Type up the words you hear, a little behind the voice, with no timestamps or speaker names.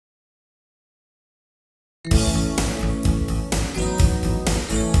High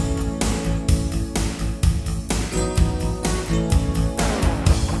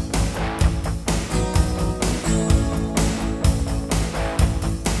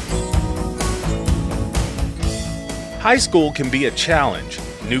school can be a challenge.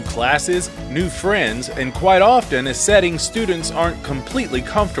 New classes, new friends, and quite often a setting students aren't completely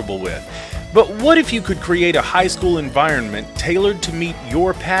comfortable with. But what if you could create a high school environment tailored to meet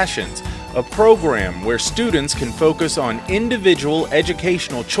your passions? A program where students can focus on individual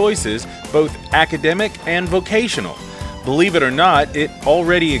educational choices, both academic and vocational. Believe it or not, it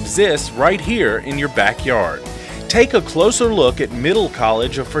already exists right here in your backyard. Take a closer look at Middle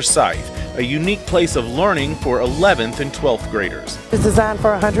College of Forsyth, a unique place of learning for 11th and 12th graders. It's designed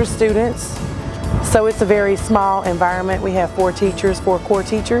for 100 students, so it's a very small environment. We have 4 teachers, 4 core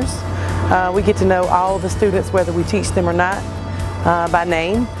teachers. We get to know all the students, whether we teach them or not, by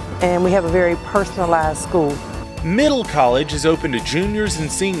name, and we have a very personalized school. Middle College is open to juniors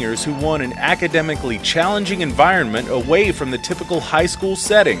and seniors who want an academically challenging environment away from the typical high school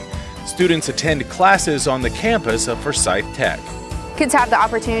setting. Students attend classes on the campus of Forsyth Tech. Kids have the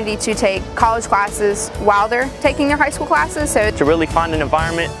opportunity to take college classes while they're taking their high school classes. So to really find an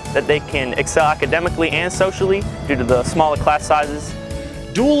environment that they can excel academically and socially due to the smaller class sizes.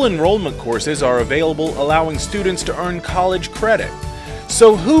 Dual enrollment courses are available, allowing students to earn college credit.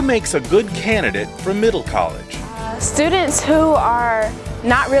 So who makes a good candidate for Middle College? Students who are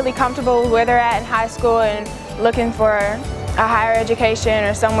not really comfortable where they're at in high school and looking for a higher education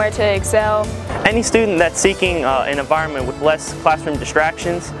or somewhere to excel. Any student that's seeking an environment with less classroom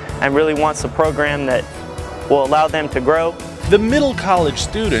distractions and really wants a program that will allow them to grow. The Middle College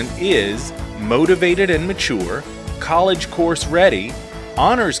student is motivated and mature, college course ready,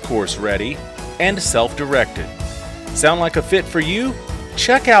 honors course ready, and self-directed. Sound like a fit for you?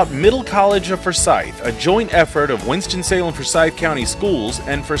 Check out Middle College of Forsyth, a joint effort of Winston-Salem-Forsyth County Schools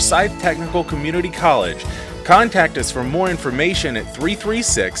and Forsyth Technical Community College. Contact us for more information at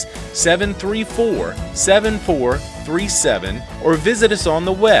 336-734-7437 or visit us on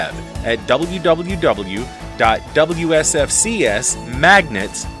the web at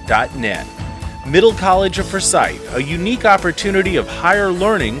www.wsfcsmagnets.net. Middle College of Forsyth, a unique opportunity of higher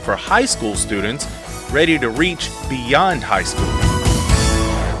learning for high school students ready to reach beyond high school.